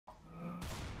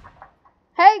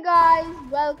Hey guys,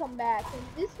 welcome back. In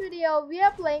this video, we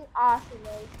are playing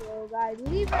Arsenal. So guys,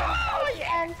 leave a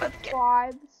like and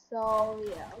subscribe. So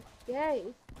yeah, okay.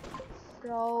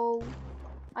 So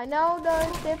I know the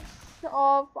tips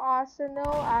of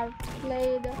Arsenal.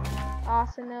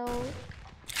 Arsenal.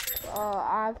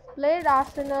 I've played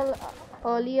Arsenal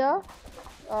earlier.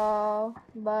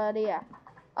 But yeah.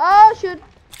 Oh shoot!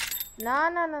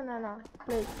 No.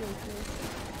 Please.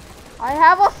 I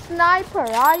have a sniper.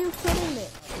 Are you kidding me?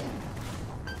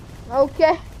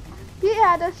 Okay. He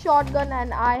had a shotgun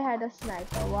and I had a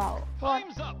sniper. Wow. What?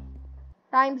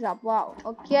 Time's up. Wow.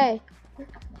 Okay.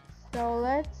 So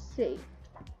let's see.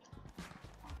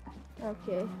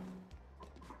 Okay.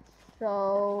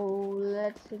 So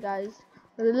let's see, guys.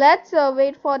 Let's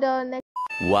wait for the next.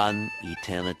 One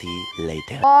eternity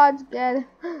later. Let's get.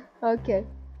 Okay.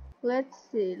 Let's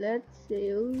see.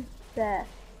 Who's there?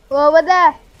 Over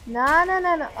there.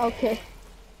 No. Okay.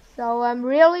 So I'm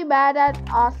really bad at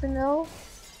Arsenal.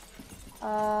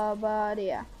 But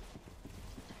yeah.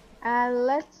 And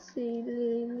let's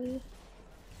see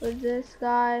with this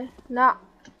guy. Nah.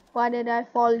 Why did I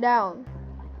fall down?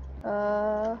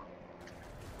 Nah,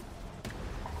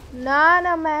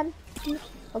 man.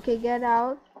 Okay, get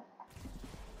out.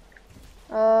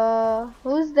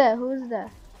 Who's there?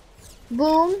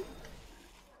 Boom.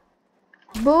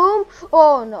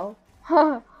 Oh no.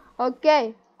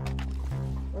 Okay.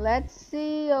 Let's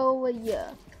see over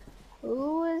here.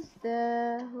 Who is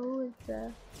there?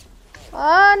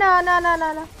 Oh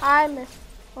no. I missed.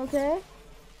 Okay.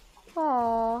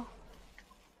 Oh.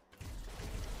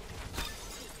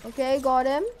 Okay, got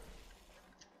him.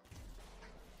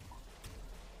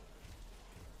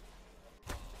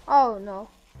 Oh no.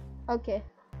 Okay.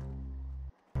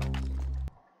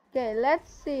 Okay,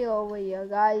 let's see over here,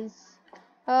 guys.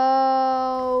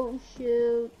 Oh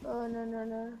shoot. Oh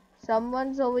no.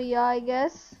 Someone's over here, I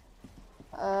guess.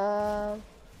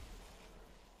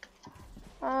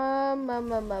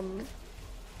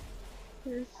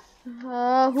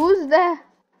 Who's there?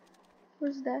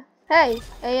 Hey,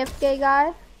 AFK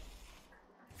guy.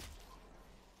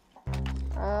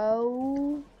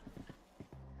 Oh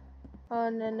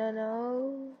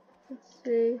no. Let's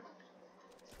see.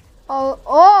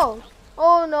 Oh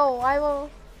no.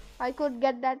 I could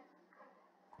get that.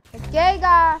 Okay,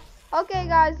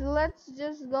 guys. Let's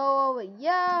just go over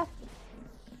here.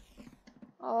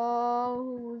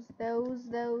 Oh, who's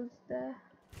there?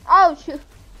 Oh shoot!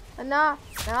 Nah,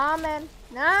 man.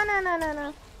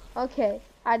 No. Okay,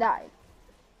 I died.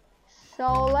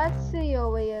 So let's see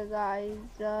over here, guys.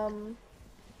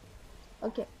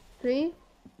 Okay, 3,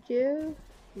 2,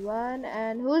 1,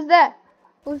 and who's there?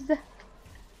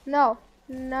 No,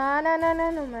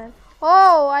 man.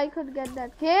 Oh, I could get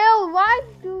that kill. Why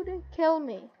do they kill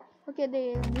me? Okay,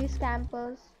 these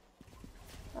campers.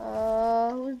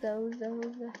 Who's there?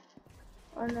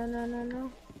 Oh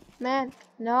no. Man,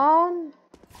 no.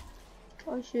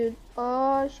 Oh shoot.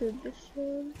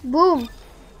 Boom.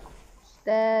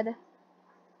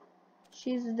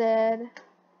 She's dead.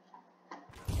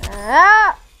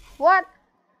 Ah! What?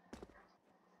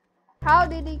 How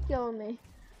did he kill me?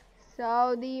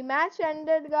 So the match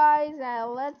ended, guys,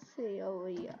 and let's see over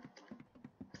here.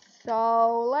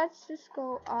 So let's just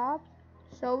go up.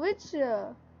 So which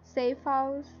safe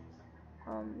house?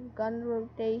 Gun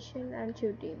rotation and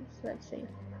 2 teams. Let's see.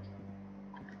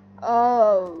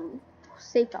 Oh,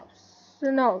 safe house.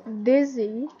 No,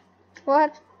 dizzy.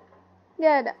 What?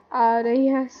 Get out of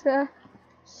here, sir.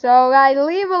 So guys,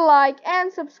 leave a like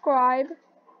and subscribe.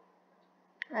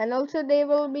 And also there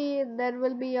will be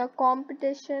a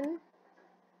competition.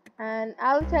 And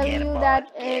I'll tell you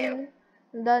that in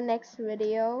the next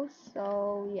video.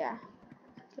 So yeah.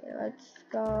 Okay, let's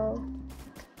go.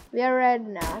 We are red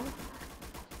now.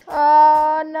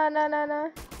 Oh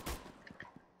no.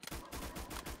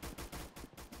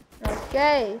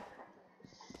 Okay.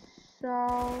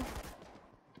 So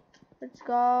let's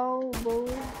go. Boom.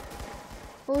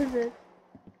 Who's it?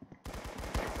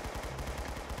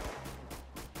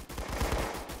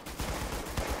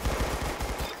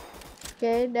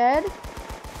 Okay, dead.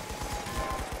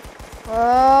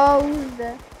 Oh, who's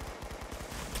there?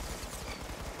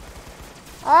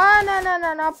 Oh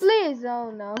no, please.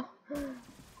 Oh no.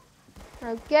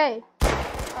 Okay,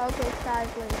 side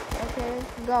please. Okay,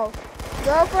 go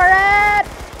for it.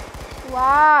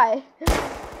 Why?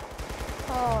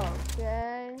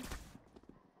 Okay,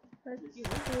 let's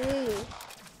see.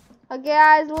 Okay,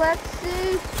 guys, let's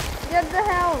see. Get the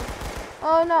hell.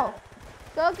 Oh no.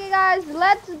 Okay, guys,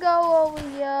 let's go over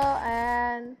here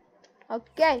and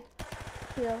okay,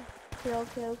 kill.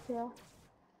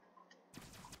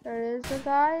 There is a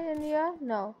guy in here.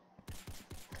 No.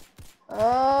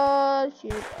 Oh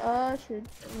shoot, oh shoot.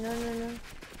 No, no, no.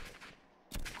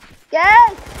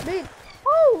 Yes! Beat!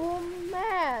 Oh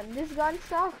man, this gun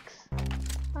sucks.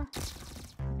 Ah.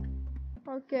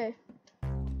 Okay.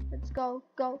 Let's go,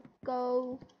 go,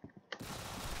 go.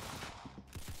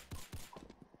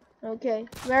 Okay,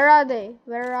 where are they?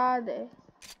 Where are they?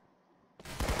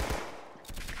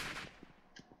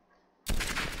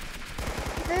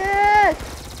 This!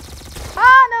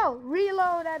 Oh no!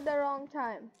 Reload at the wrong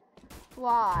time.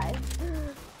 Why?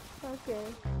 Okay.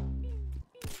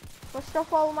 First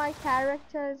of all, my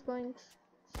character is going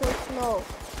so slow.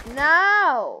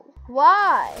 No!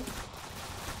 Why?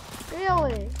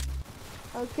 Really?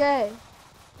 Okay.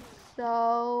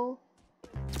 So...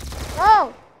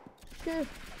 Oh! Shoot.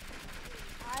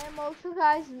 I am also,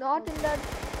 guys, not in the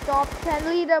top 10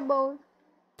 leaderboard.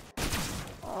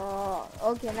 Oh,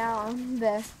 okay, now I'm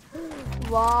there.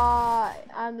 Why?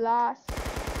 I'm lost.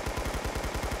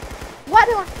 What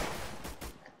do I...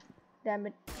 Damn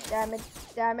it, damn it,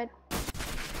 damn it.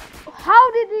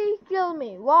 How did he kill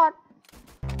me? What?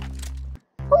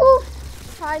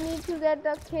 Oof. I need to get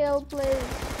the kill, please.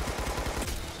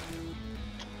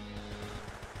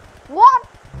 What?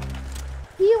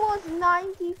 He was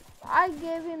 90. I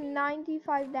gave him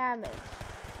 95 damage.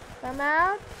 Come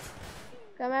out.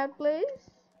 Come out, please.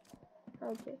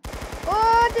 Okay.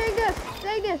 Oh, take this.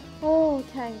 Take this. Oh,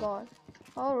 thank God.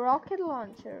 Oh, rocket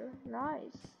launcher.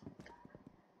 Nice.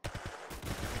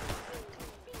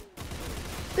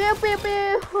 Pew, pew,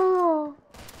 pew. Oh,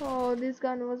 oh, this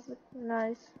gun was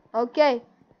nice. Okay.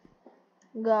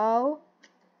 Go.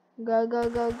 Go, go,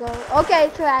 go, go. Okay,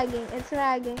 it's lagging. It's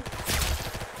lagging.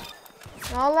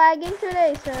 No lagging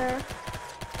today, sir.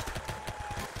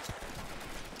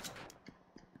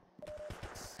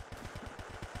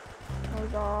 Oh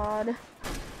God.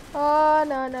 Oh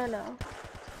no, no, no.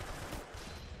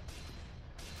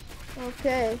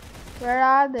 Okay, where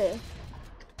are they?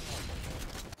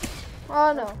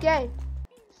 Oh no. Okay,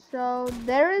 so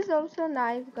there is also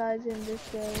knife, guys, in this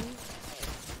game.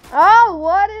 Oh,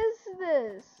 what is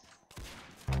this?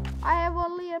 I have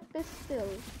only a pistol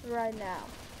right now.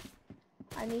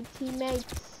 I need teammates.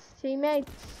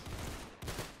 Teammates.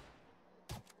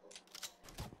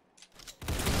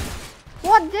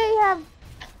 What they have?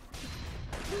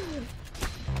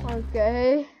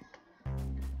 Okay.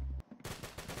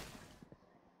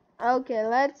 Okay,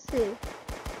 let's see.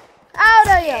 Out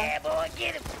of here. Yeah, boy,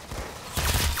 get him.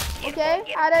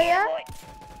 Okay, out of here.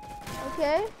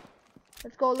 Okay.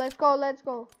 Let's go, let's go, let's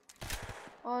go.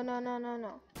 Oh, no, no, no,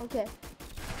 no. Okay.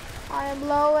 I am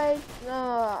low weight.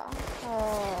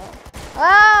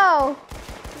 Oh!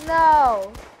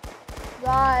 No!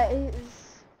 Guys.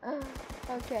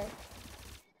 Okay.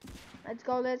 Let's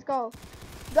go, let's go.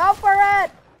 Go for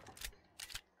it!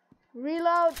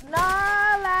 Reload. No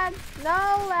lag.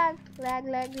 No lag. Lag,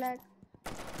 lag, lag.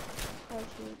 Oh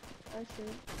shoot. Oh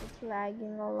shoot. It's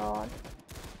lagging a lot.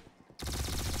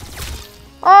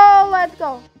 Oh, let's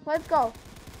go. Let's go.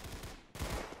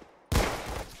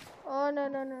 Oh, no,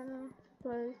 no, no, no.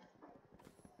 Please.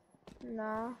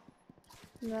 No.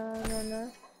 No, no,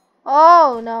 no.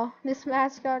 Oh, no. This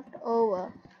match got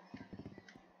over.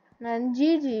 Man,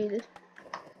 GG.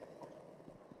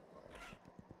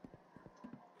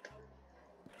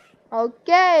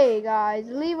 Okay, guys.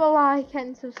 Leave a like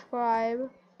and subscribe.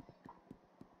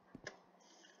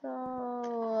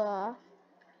 So,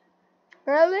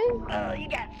 really? Oh, you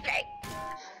got sick.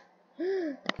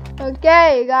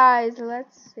 Okay, guys.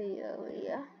 Let's see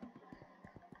earlier.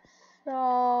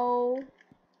 So,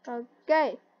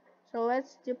 okay. So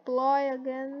let's deploy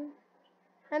again.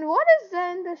 And what is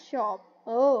there in the shop?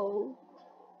 Oh,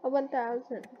 a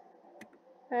 1000.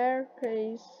 Hair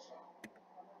case.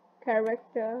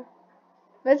 Character.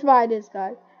 Let's buy this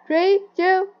guy. 3,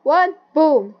 2, 1,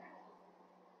 boom.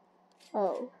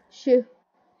 Oh, shoot.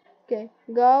 Okay,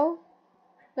 go.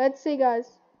 Let's see,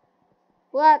 guys.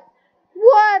 What?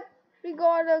 What? We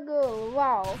got a girl.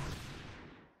 Wow.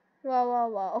 Wow, wow,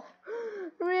 wow.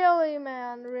 Really,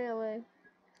 man, really.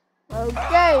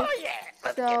 Okay. Oh,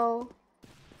 yeah. So,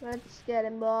 let's get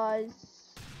him, boys.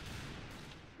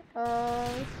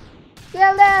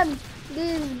 Kill them!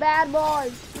 These bad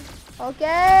boys.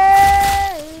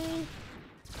 Okay.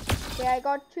 Okay, I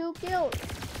got 2 kills.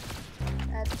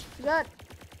 That's good.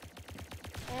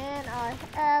 And I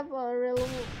have a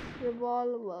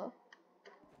revolver.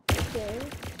 Okay.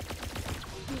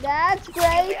 That's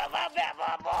great.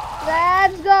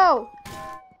 Let's go.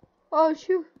 Oh,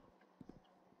 shoot.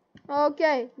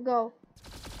 Okay, go.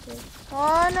 Okay.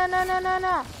 Oh, no, no, no, no,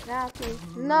 no. Now, please.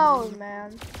 No,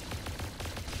 man.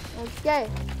 Okay.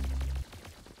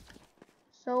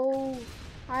 So,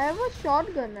 I have a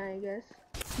shotgun, I guess.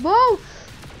 Boom!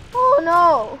 Oh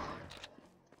no!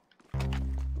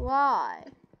 Why?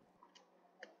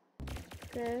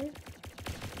 Okay.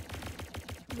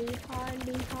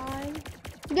 Behind.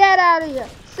 Get out of here!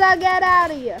 Sir, get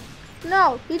out of here!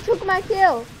 No, he took my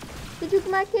kill.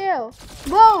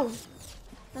 Boom!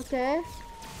 Okay.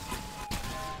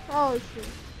 Oh shoot.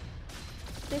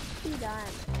 60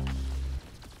 damage.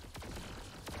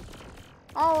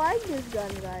 I like this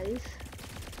gun, guys.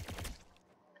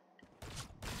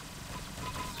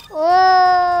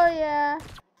 Oh yeah.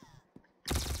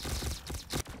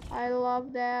 I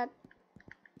love that.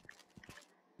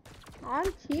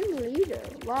 I'm team leader.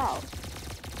 Wow.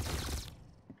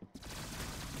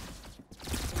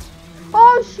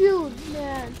 Oh shoot,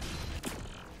 man.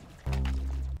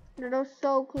 That was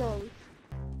so close.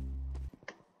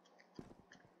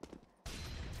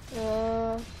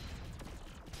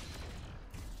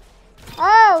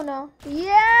 Oh no.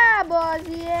 Yeah, boys,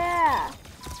 yeah.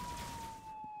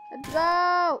 Let's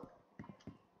go.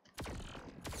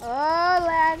 Oh,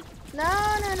 land. No.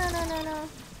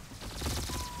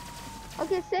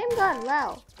 Okay, same gun.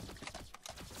 Wow.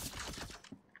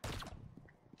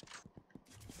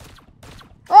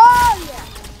 Oh, yeah.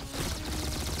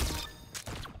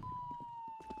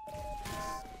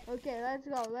 Okay, let's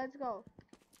go.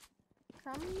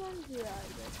 Someone's here, I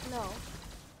guess. No.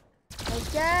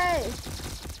 Okay.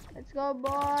 Let's go,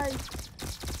 boys.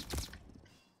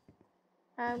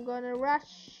 I'm gonna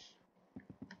rush.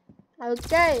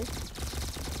 Okay.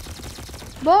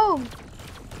 Boom.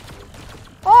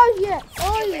 Oh yeah.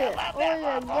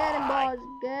 Get him, boys.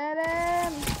 Get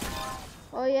him.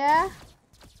 Oh yeah.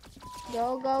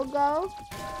 Go.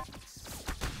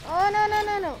 Oh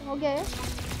no. Okay.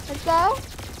 Let's go.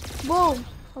 Boom.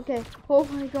 Okay. Oh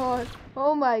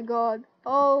my god.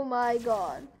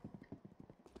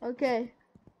 Okay.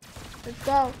 Let's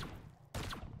go.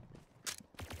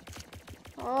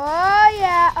 Oh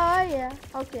yeah.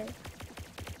 Okay.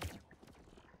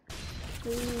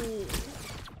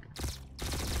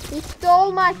 He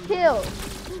stole my kill.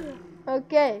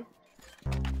 Okay.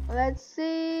 Let's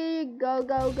see.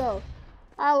 Go.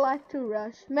 I like to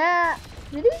rush. Man,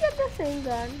 did you get the same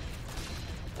gun?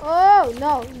 Oh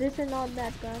no, this is not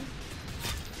that gun.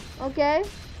 Okay.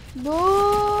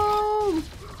 Boom.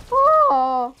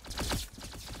 Oh.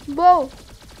 Boom.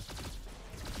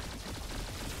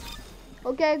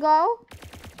 Okay, go.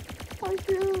 Oh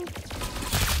shoot.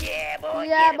 Yeah, boy.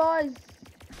 Yeah, boys.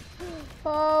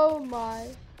 Oh my.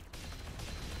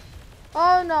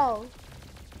 Oh no.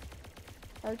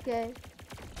 Okay.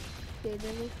 Okay,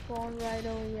 they will spawn right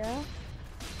over here.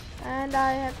 And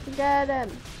I have to get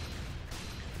him.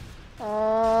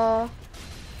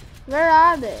 Where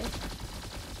are they?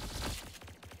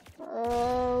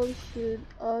 Oh shoot.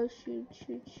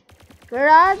 Where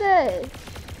are they?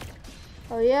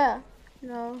 Oh yeah.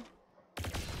 No.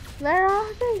 Where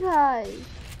are they, guys?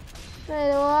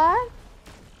 Wait, what?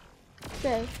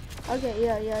 Okay,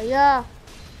 yeah.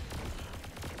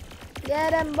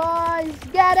 Get him, boys,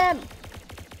 get him!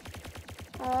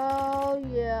 Oh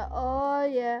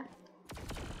yeah.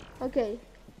 Okay.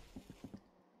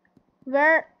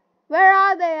 Where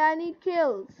are they? I need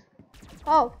kills.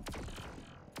 Oh,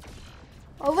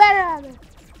 where are they?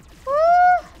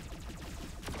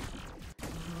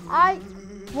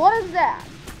 What is that?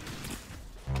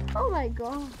 Oh my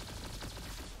god.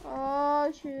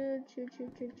 Oh shoot.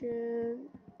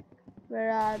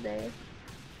 Where are they?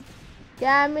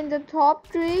 Yeah, I'm in the top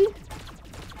 3.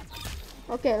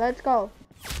 Okay, let's go.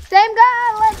 Same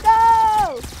gun, let's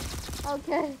go!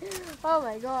 Okay. Oh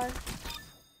my god.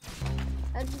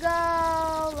 Let's go.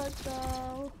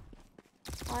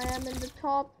 I am in the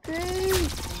top 3.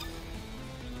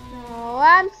 No,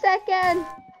 I'm second.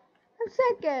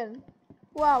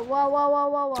 Wow.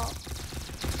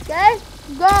 Okay,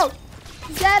 go.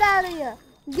 Get out of here.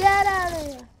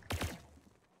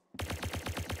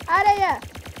 Out of here.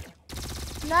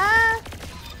 Nah.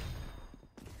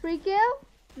 Free kill?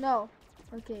 No.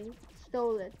 Okay, he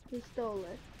stole it.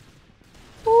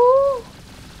 Ooh.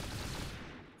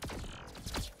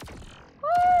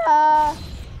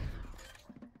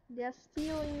 They're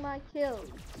stealing my kills.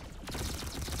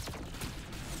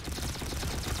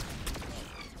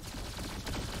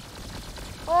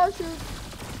 Oh shoot.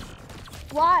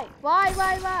 Why?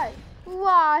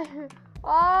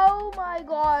 Oh my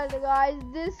god, guys,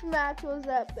 this match was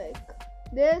epic.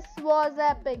 This was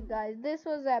epic, guys.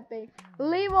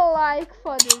 Leave a like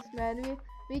for this, man.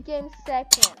 We came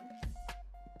second.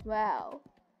 Wow.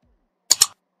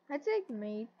 I take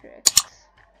Matrix.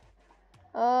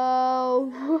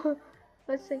 Oh.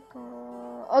 Let's see.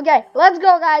 Okay, let's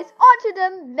go, guys. On to the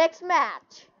next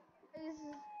match.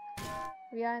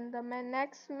 We are in the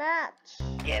next match.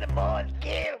 Get him, boys.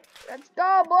 Get him. Let's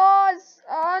go, boys.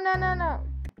 Oh, no.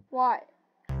 Why?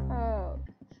 Oh.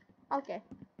 Okay.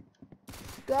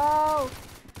 Go.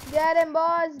 Get him,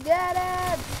 boys. Get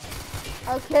him.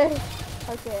 Okay.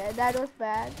 Okay, that was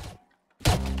bad.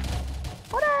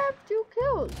 What? I have 2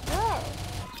 kills. Oh.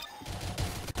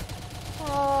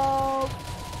 Oh.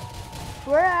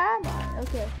 Where am I?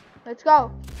 Okay. Let's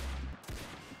go.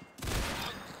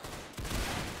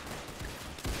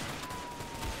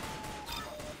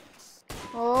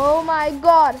 Oh my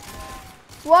god.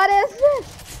 What is this?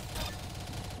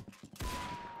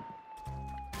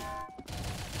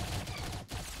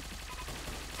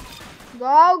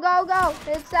 Go, go, go.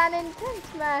 It's an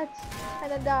intense match.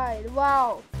 And I died.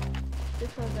 Wow.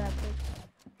 This was epic.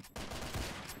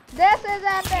 This is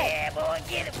epic. Yeah, boy.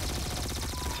 Get him.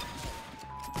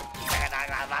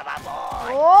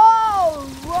 Boy. Whoa,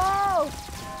 whoa.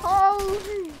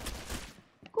 Holy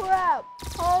crap.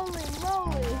 Holy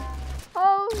moly.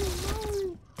 Holy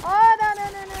moly. Oh, no.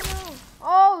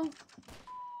 Oh.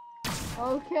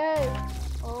 Okay.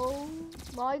 Oh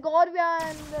my god, we are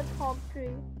in the top 3.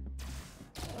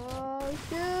 Oh,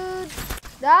 shoot.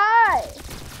 Die.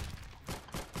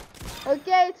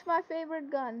 Okay, it's my favorite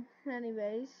gun.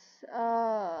 Anyways.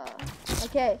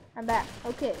 Okay, I'm back.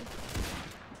 Okay.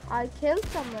 I killed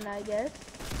someone, I guess.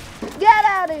 Get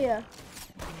out of here.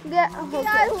 Okay.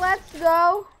 Guys, let's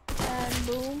go. And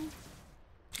boom.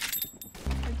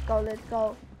 Let's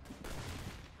go.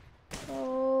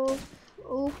 Oh,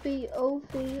 Oofy.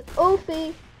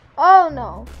 Oh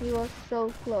no, he was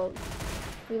so close.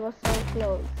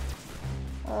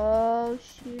 Oh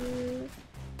shoot.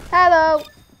 Hello.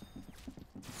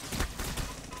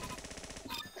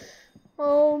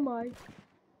 Oh my.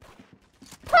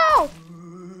 Oh!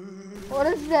 What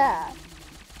is that?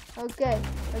 Okay,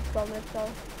 let's go.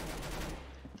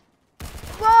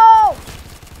 Whoa!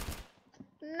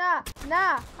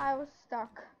 Nah, I was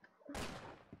stuck.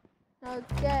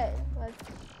 Okay, let's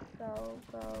go.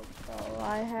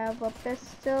 I have a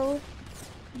pistol,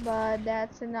 but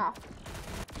that's enough.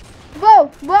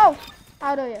 Whoa!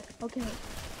 Out of here. Okay.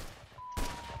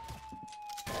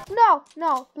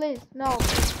 No, please, no.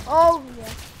 Oh,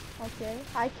 yeah. Okay,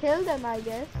 I killed him, I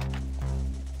guess.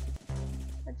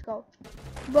 Let's go.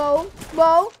 Bow.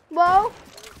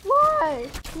 Why?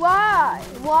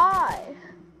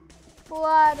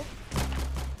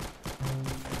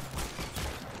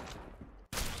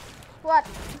 What?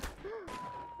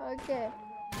 Okay,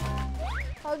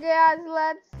 guys,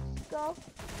 let's go.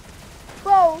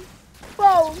 Bow.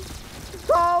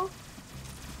 Go.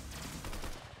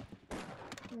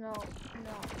 No.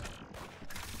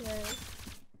 Okay.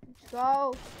 Let's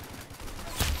go.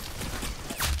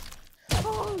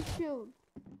 Oh shoot.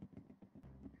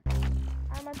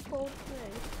 I'm at 4th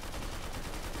place.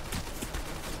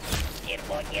 Get him,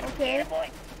 boy. Get him. Okay. Get him, boy.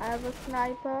 I have a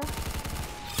sniper.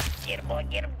 Get him, boy.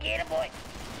 Get him, boy.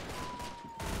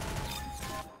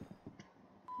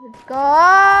 Let's go.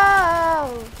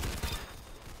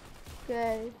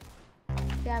 Okay.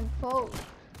 I'm close.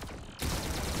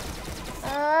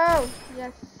 Oh,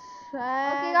 yes.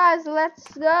 Okay, guys,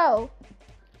 let's go.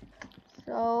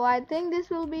 So I think this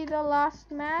will be the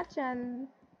last match, and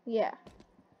yeah.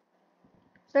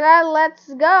 So guys,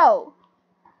 let's go.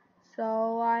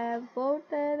 So I have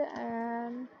voted,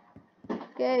 and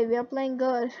okay, we are playing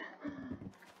good.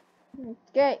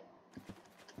 Okay,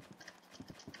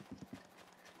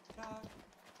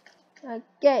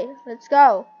 let's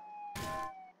go.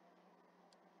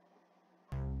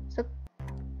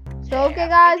 So okay,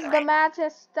 guys, the match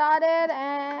has started,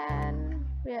 and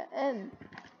we are in.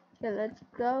 Okay, let's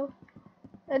go.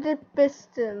 It is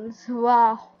pistols.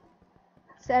 Wow.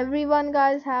 So everyone,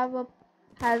 guys, has a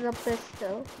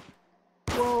pistol.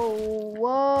 Whoa.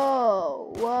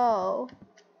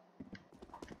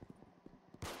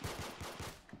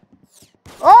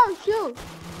 Oh shoot!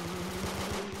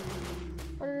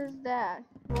 What is that?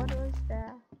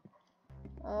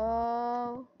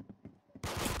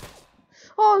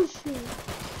 Oh shoot!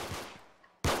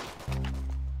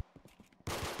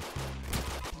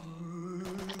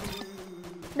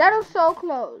 That was so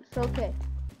close. Okay.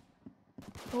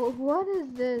 Well, what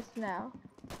is this now?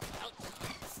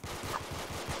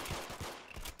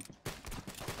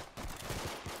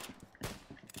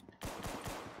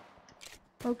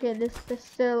 Okay, this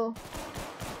pistol.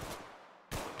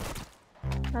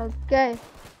 Okay.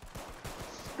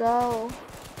 Let's go.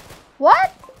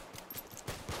 What?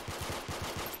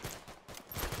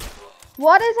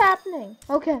 What is happening?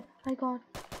 Okay, I got.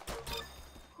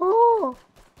 Oh.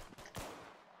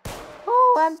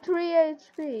 I'm 3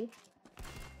 HP.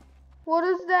 What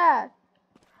is that?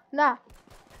 Nah.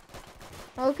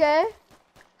 Okay.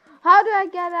 How do I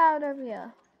get out of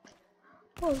here?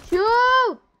 Oh,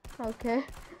 shoot! Okay.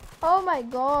 Oh my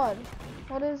god.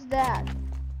 What is that?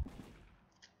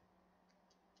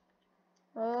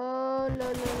 Oh,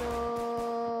 no, no,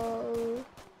 no.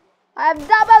 I have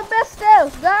double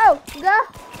pistols. Go, go.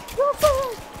 Go for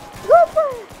it. Go for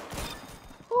it.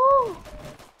 Oh.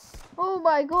 Oh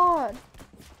my god.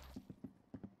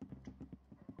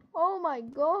 Oh my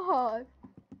god.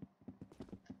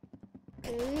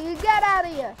 Okay, get out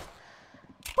of here.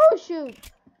 Oh, shoot.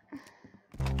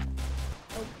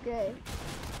 Okay.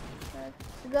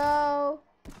 Let's go.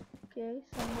 Okay,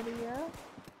 somebody else.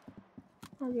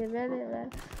 Okay, ready.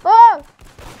 Oh!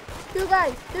 Two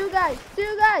guys.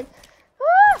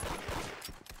 Ah!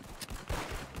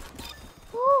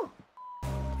 Oh!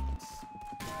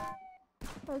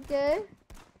 Okay.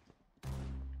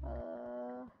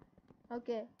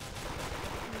 Okay.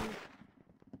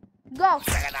 Go!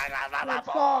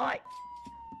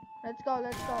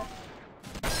 Let's go.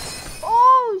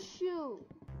 Oh, shoot.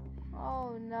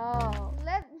 Oh no.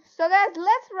 So guys,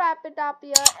 let's wrap it up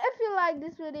here. If you like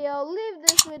this video, leave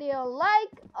this video a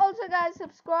like. Also guys,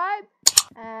 subscribe.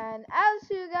 And I'll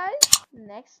see you guys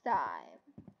next time.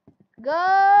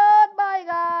 Goodbye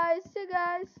guys. See you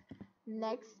guys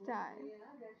next time.